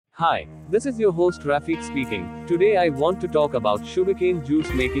Hi, this is your host Rafiq speaking. Today I want to talk about sugarcane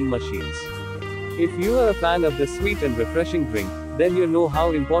juice making machines. If you are a fan of this sweet and refreshing drink, then you know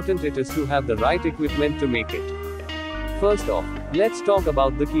how important it is to have the right equipment to make it. First off, let's talk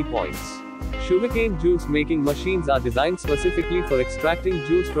about the key points. Sugarcane juice making machines are designed specifically for extracting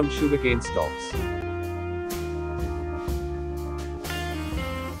juice from sugarcane stalks.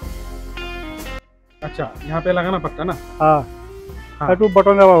 अच्छा, यहाँ पे लगाना पड़ता ना? हाँ, हाँ। Two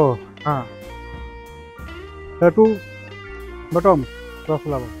button दबाओ, हाँ, टू बटन क्रॉस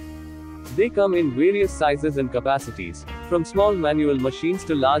दबाओ। They come in various sizes and capacities, from small manual machines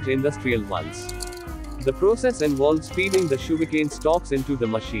to large industrial ones. The process involves feeding the sugarcane stalks into the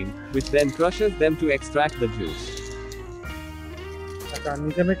machine, which then crushes them to extract the juice. अच्छा,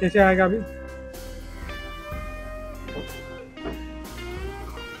 नीचे में कैसे आएगा अभी?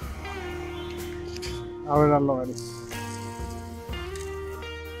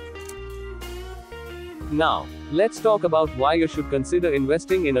 Now, let's talk about why you should consider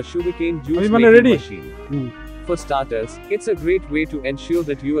investing in a sugarcane juice making machine. For starters, it's a great way to ensure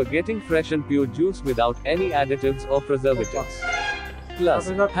that you are getting fresh and pure juice without any additives or preservatives. Plus,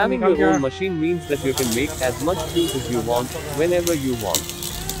 having your own machine means that you can make as much juice as you want, whenever you want.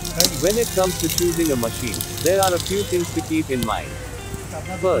 When it comes to choosing a machine, there are a few things to keep in mind.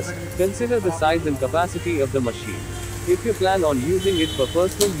 First, consider the size and capacity of the machine. If you plan on using it for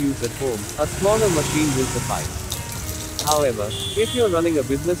personal use at home, a smaller machine will suffice. However, if you're running a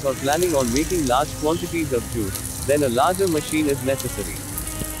business or planning on making large quantities of juice, then a larger machine is necessary.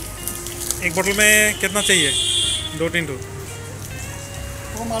 एक बोतल में कितना चाहिए? 2-3 दूध।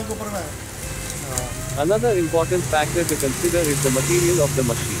 Another important factor to consider is the material of the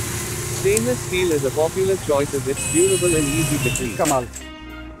machine. Stainless steel is a popular choice as it's durable and easy to clean. कमाल।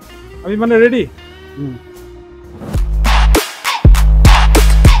 अभी मैंने ready?